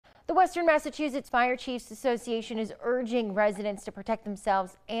The Western Massachusetts Fire Chiefs Association is urging residents to protect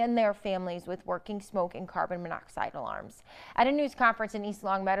themselves and their families with working smoke and carbon monoxide alarms. At a news conference in East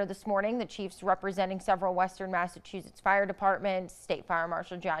Longmeadow this morning, the chiefs representing several Western Massachusetts fire departments, State Fire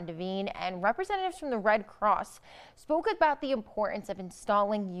Marshal John Devine, and representatives from the Red Cross spoke about the importance of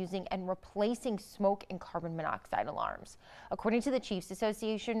installing, using, and replacing smoke and carbon monoxide alarms. According to the Chiefs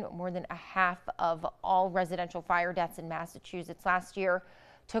Association, more than a half of all residential fire deaths in Massachusetts last year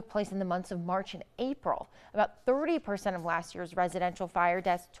took place in the months of March and April. About 30% of last year's residential fire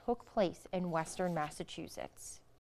deaths took place in Western Massachusetts.